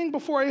are sinning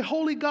before a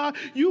holy God,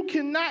 you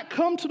cannot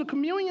come to the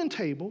communion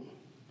table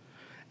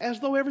as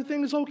though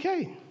everything is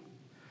okay.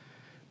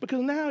 Because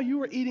now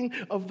you are eating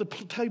of the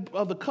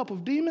cup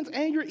of demons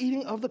and you're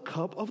eating of the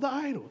cup of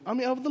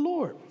of the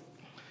Lord.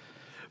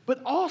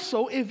 But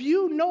also, if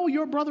you know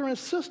your brother and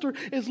sister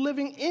is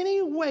living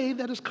any way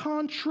that is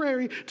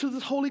contrary to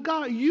this holy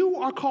God, you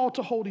are called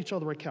to hold each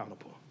other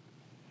accountable.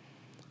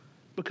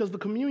 Because the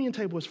communion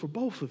table is for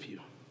both of you.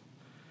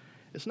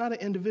 It's not an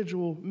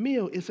individual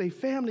meal, it's a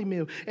family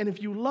meal. And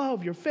if you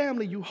love your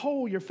family, you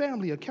hold your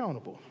family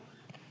accountable.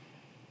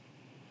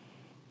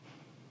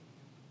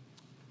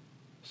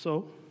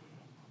 So,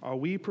 are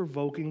we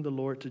provoking the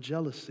Lord to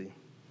jealousy?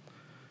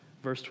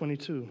 Verse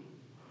 22.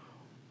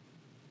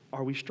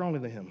 Are we stronger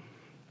than him?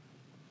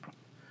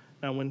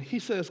 Now, when he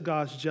says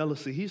God's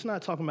jealousy, he's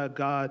not talking about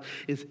God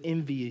is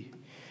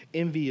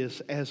envious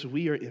as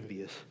we are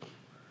envious.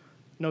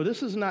 No,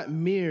 this is not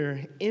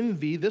mere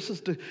envy. This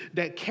is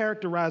that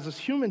characterizes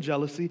human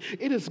jealousy.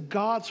 It is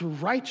God's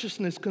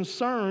righteousness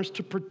concerns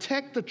to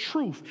protect the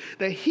truth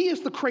that he is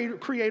the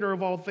creator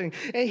of all things.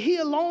 And he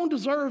alone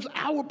deserves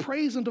our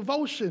praise and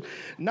devotion,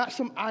 not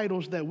some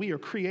idols that we are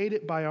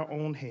created by our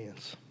own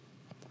hands.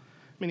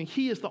 Meaning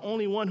he is the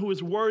only one who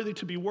is worthy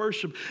to be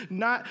worshiped,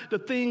 not the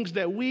things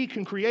that we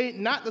can create,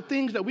 not the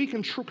things that we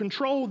can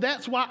control.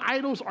 That's why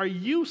idols are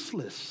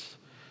useless.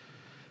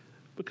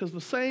 Because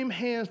the same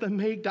hands that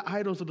make the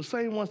idols are the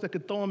same ones that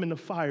could throw them in the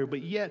fire,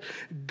 but yet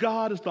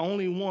God is the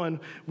only one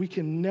we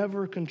can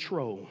never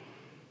control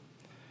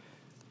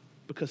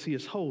because he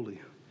is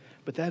holy.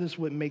 But that is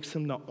what makes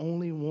him the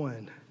only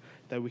one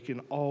that we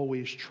can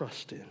always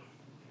trust in.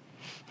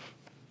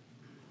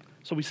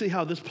 So we see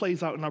how this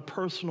plays out in our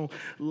personal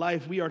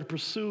life. We are to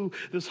pursue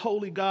this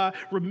holy God,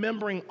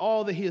 remembering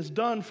all that he has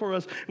done for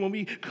us. When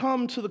we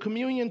come to the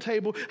communion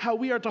table, how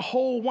we are to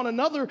hold one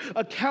another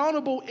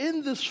accountable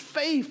in this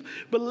faith.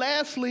 But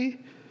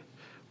lastly,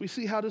 we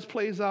see how this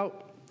plays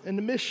out in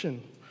the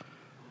mission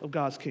of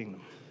God's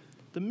kingdom,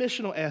 the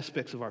missional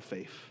aspects of our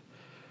faith.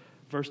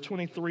 Verse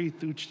 23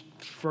 through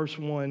verse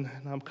 1,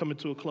 and I'm coming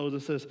to a close. It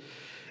says,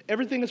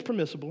 everything is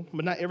permissible,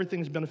 but not everything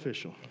is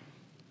beneficial.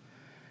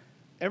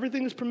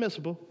 Everything is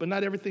permissible, but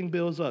not everything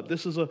builds up.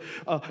 This is a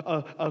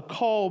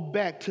call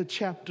back to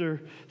chapter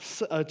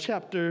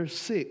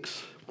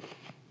 6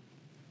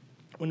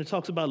 when it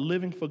talks about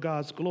living for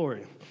God's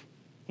glory.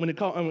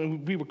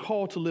 When we were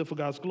called to live for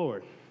God's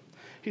glory.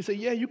 He said,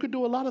 yeah, you could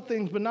do a lot of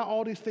things, but not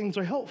all these things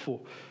are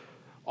helpful.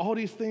 All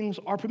these things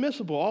are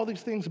permissible. All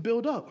these things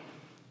build up.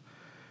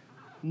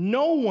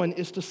 No one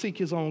is to seek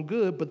his own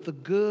good, but the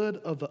good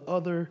of the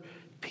other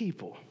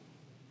people.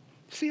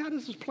 See how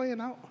this is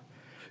playing out?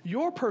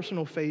 Your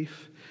personal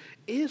faith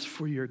is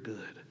for your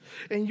good,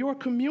 and your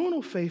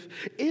communal faith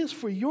is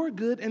for your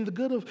good and the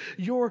good of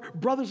your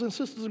brothers and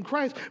sisters in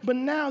Christ. But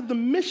now the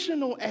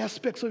missional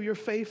aspects of your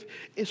faith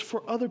is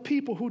for other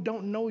people who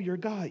don't know your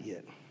God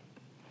yet.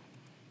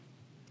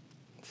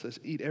 It says,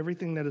 eat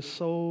everything that is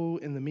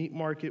sold in the meat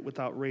market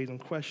without raising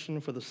question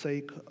for the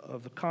sake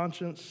of the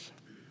conscience,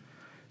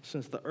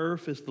 since the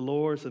earth is the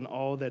Lord's and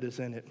all that is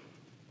in it.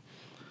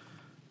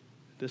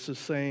 This is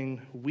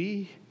saying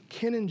we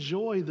can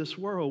enjoy this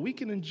world. We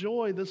can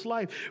enjoy this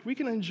life. We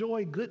can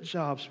enjoy good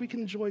jobs. We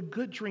can enjoy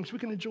good drinks. We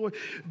can enjoy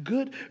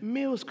good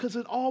meals because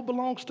it all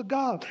belongs to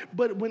God.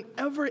 But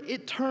whenever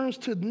it turns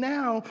to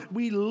now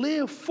we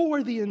live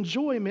for the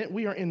enjoyment,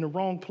 we are in the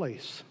wrong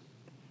place.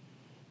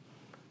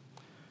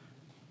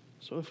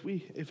 So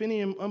if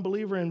any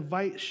unbeliever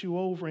invites you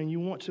over and you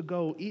want to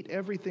go, eat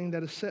everything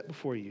that is set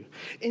before you.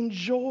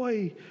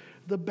 Enjoy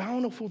the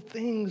bountiful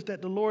things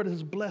that the Lord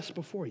has blessed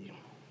before you,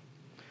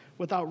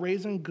 without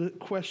raising good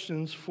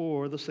questions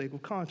for the sake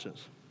of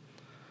conscience.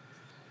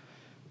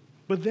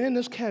 But then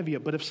this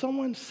caveat, but if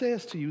someone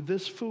says to you,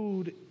 this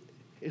food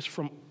is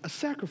from a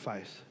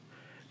sacrifice,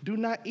 do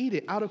not eat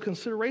it out of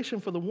consideration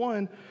for the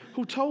one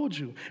who told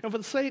you and for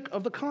the sake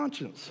of the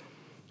conscience.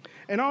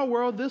 In our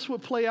world, this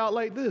would play out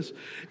like this.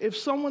 If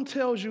someone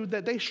tells you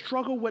that they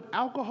struggle with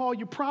alcohol,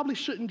 you probably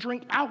shouldn't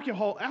drink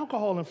alcohol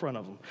in front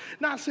of them.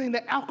 Not saying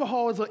that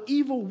alcohol is an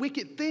evil,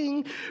 wicked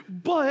thing,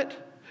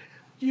 but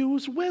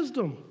use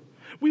wisdom.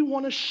 We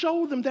want to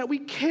show them that we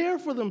care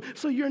for them.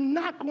 So you're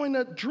not going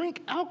to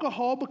drink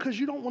alcohol because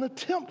you don't want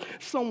to tempt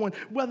someone,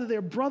 whether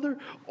they're brother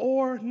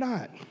or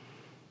not.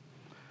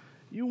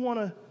 You want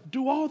to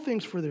do all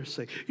things for their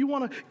sake. You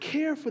want to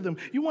care for them.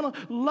 You want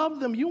to love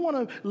them. You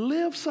want to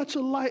live such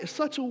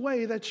a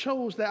way that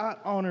shows that I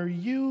honor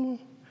you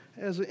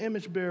as an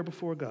image bearer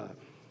before God.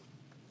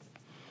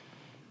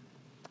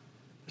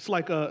 It's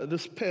like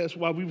this past,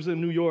 while we was in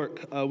New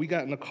York, we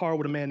got in a car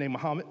with a man named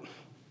Muhammad,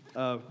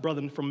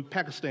 brother from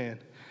Pakistan.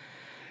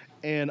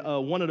 And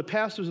one of the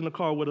pastors in the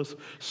car with us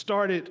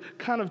started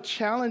kind of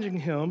challenging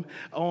him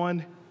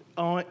on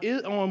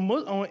Islam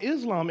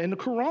and the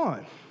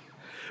Quran.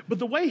 But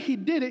the way he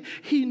did it,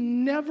 he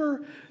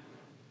never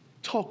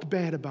talked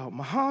bad about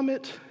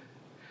Muhammad.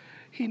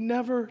 He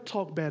never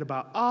talked bad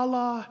about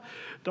Allah.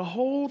 The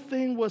whole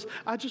thing was,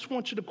 I just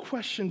want you to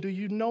question, do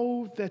you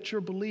know that your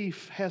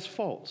belief has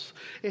faults?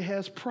 It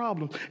has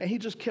problems. And he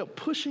just kept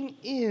pushing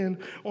in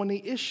on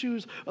the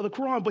issues of the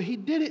Quran. But he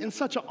did it in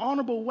such an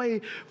honorable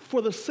way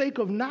for the sake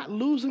of not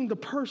losing the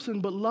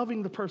person, but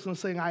loving the person,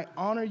 saying, I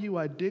honor you,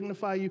 I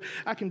dignify you.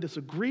 I can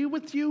disagree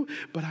with you,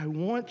 but I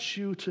want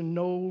you to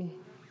know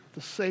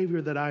the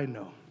Savior that I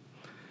know.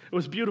 It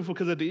was beautiful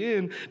because at the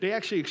end, they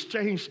actually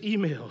exchanged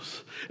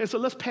emails. And so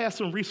let's pass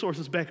some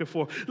resources back and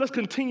forth. Let's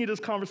continue this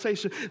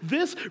conversation.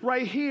 This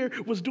right here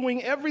was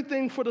doing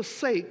everything for the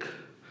sake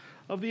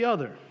of the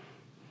other.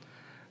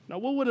 Now,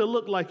 what would it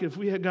look like if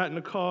we had gotten in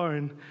the car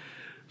and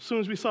as soon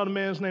as we saw the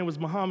man's name was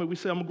Muhammad, we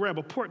said, I'm going to grab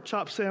a pork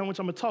chop sandwich.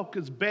 I'm going to talk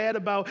as bad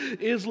about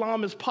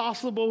Islam as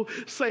possible,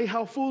 say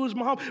how foolish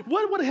Muhammad.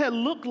 What would it have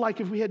looked like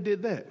if we had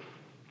did that?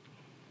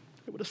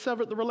 It would have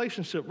severed the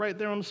relationship right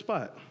there on the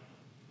spot.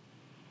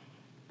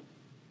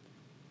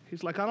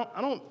 He's like, I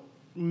don't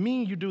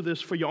mean you do this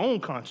for your own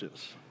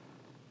conscience,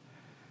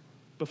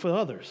 but for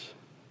others,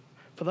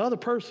 for the other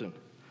person.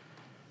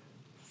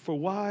 For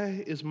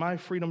why is my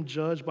freedom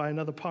judged by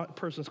another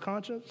person's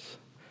conscience?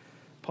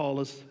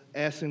 Paul is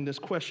asking this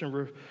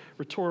question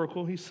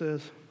rhetorical. He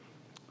says,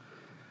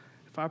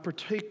 if I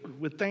partake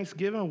with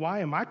thanksgiving, why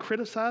am I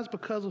criticized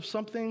because of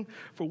something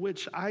for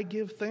which I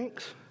give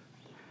thanks?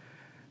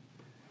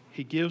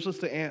 He gives us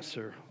the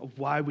answer of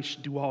why we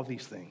should do all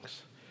these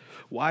things.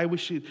 Why we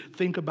should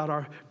think about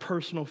our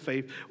personal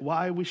faith,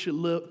 why we should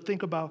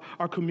think about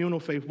our communal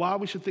faith, why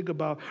we should think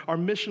about our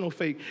missional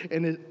faith,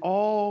 and it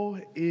all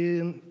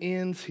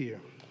ends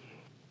here.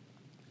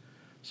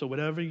 So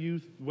whether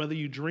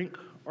you drink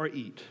or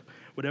eat,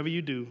 whatever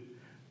you do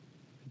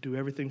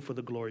everything for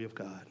the glory of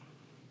God.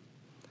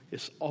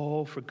 It's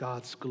all for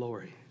God's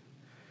glory.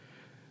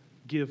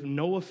 Give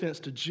no offense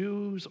to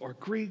Jews or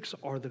Greeks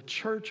or the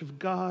church of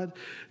God,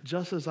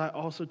 just as I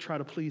also try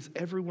to please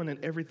everyone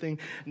and everything,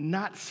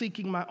 not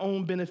seeking my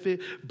own benefit,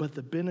 but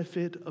the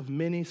benefit of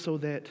many so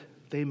that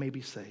they may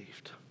be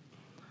saved.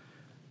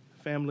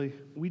 Family,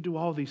 we do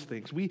all these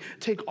things. We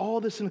take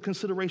all this into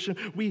consideration.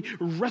 We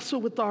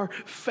wrestle with our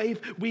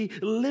faith. We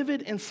live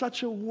it in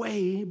such a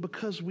way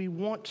because we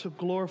want to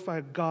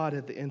glorify God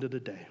at the end of the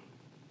day.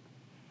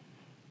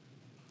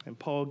 And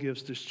Paul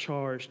gives this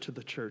charge to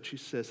the church. He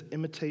says,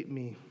 imitate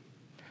me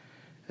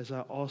as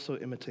I also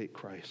imitate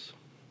Christ.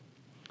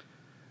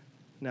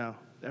 Now,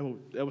 that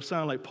would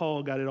sound like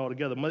Paul got it all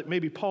together.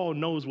 Maybe Paul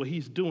knows what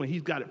he's doing.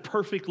 He's got it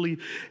perfectly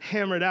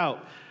hammered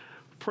out.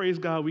 Praise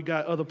God, we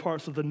got other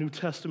parts of the New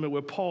Testament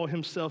where Paul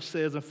himself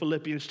says in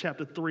Philippians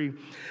chapter 3,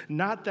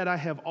 not that I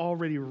have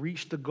already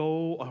reached the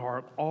goal or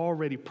are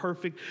already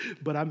perfect,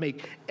 but I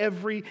make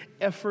every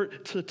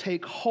effort to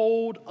take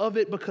hold of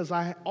it because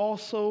I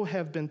also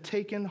have been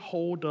taken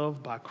hold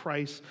of by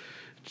Christ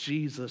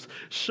Jesus,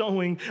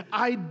 showing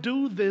I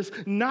do this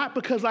not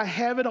because I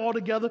have it all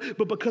together,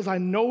 but because I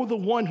know the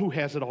one who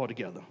has it all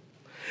together.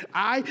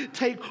 I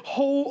take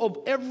hold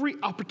of every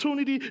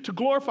opportunity to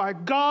glorify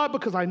God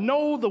because I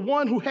know the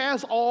one who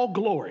has all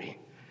glory.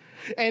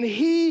 And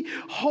he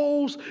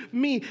holds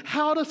me.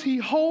 How does he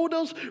hold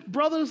us,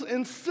 brothers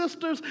and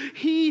sisters?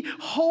 He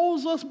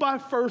holds us by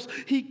first.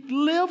 He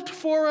lived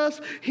for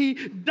us. He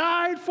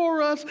died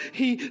for us.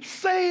 He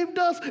saved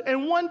us.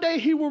 And one day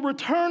he will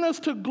return us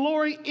to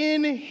glory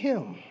in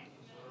him.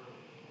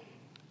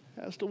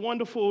 As the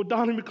wonderful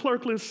Donnie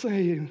McClurkin is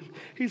saying,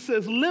 he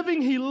says,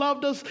 living, he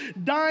loved us.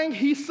 Dying,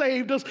 he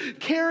saved us.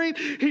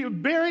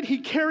 Buried, he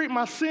carried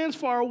my sins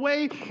far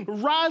away.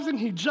 Rising,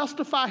 he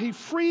justified. He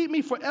freed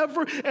me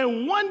forever.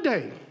 And one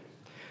day,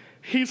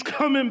 he's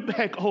coming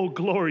back. Oh,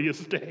 glorious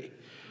day.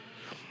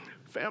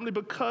 Family,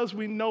 because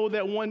we know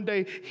that one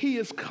day he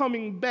is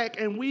coming back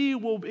and we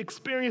will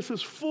experience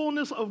his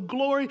fullness of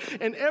glory.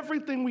 And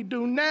everything we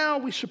do now,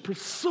 we should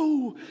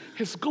pursue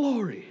his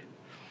glory.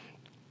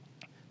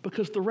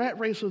 Because the rat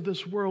race of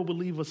this world will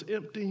leave us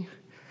empty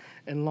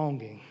and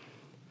longing.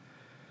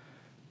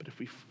 But if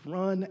we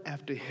run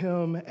after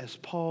him as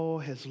Paul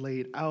has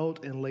laid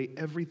out and laid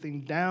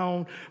everything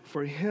down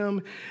for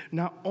him,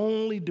 not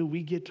only do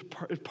we get to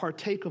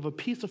partake of a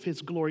piece of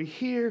his glory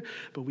here,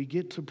 but we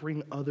get to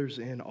bring others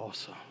in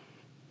also.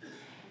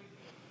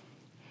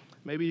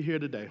 Maybe you're here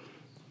today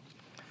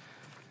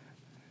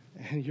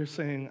and you're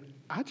saying,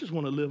 I just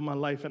want to live my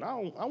life, and I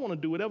want to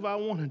do whatever I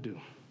want to do.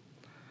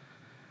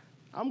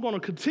 I'm going to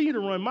continue to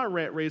run my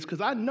rat race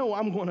because I know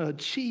I'm going to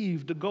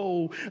achieve the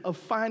goal of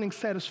finding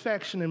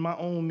satisfaction in my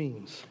own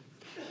means.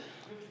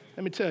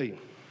 Let me tell you,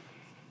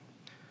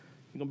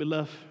 you're going to be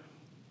left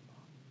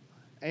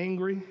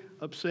angry,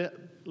 upset,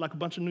 like a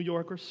bunch of New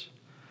Yorkers.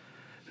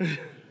 You're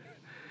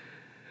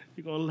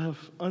going to be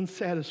left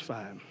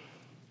unsatisfied.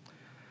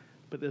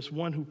 But there's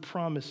one who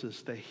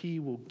promises that he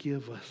will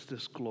give us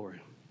this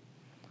glory.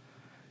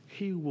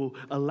 He will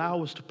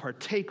allow us to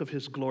partake of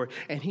his glory,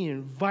 and he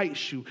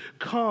invites you,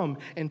 come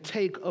and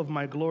take of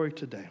my glory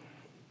today.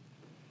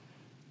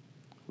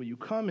 Will you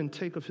come and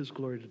take of his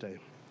glory today?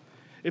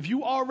 If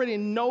you already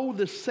know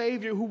the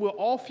Savior who will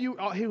offer you,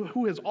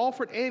 who has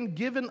offered and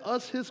given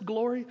us his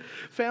glory,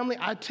 family,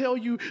 I tell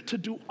you to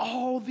do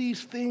all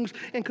these things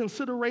in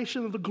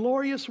consideration of the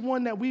glorious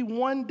one that we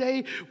one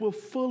day will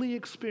fully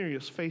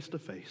experience face to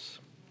face.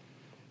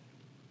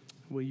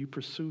 Will you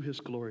pursue his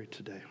glory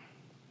today?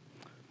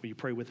 Will you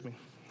pray with me?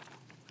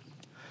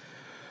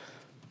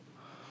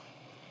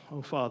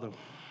 Oh, Father,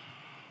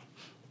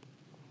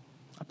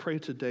 I pray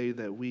today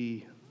that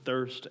we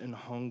thirst and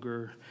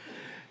hunger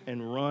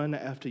and run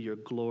after your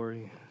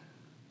glory,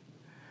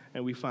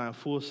 and we find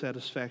full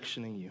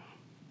satisfaction in you.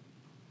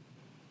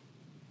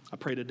 I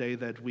pray today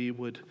that we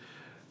would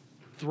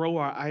throw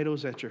our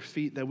idols at your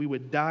feet, that we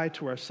would die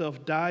to ourselves,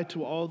 die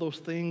to all those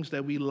things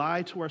that we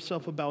lie to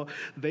ourselves about.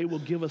 They will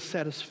give us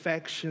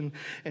satisfaction,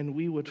 and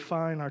we would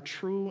find our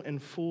true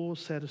and full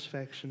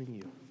satisfaction in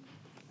you.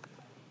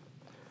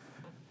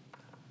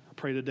 I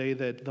pray today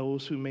that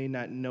those who may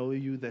not know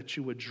you, that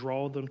you would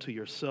draw them to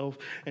yourself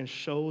and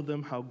show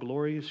them how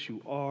glorious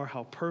you are,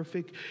 how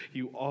perfect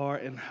you are,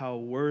 and how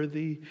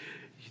worthy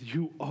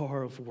you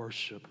are of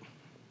worship.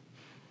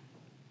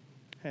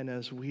 And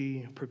as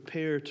we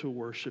prepare to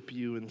worship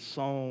you in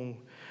song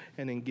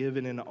and in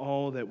giving in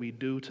all that we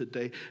do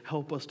today,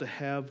 help us to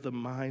have the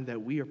mind that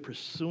we are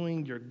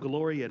pursuing your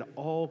glory at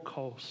all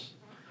costs,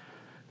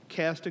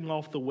 casting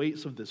off the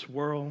weights of this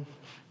world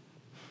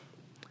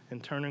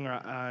and turning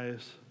our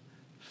eyes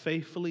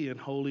faithfully and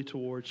wholly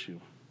towards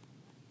you.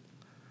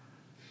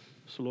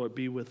 So, Lord,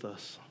 be with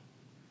us.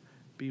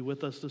 Be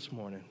with us this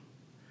morning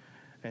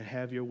and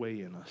have your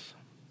way in us.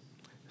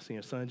 It's in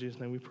your Son, Jesus'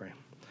 name we pray.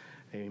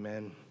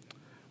 Amen.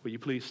 Will you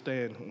please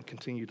stand and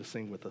continue to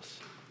sing with us?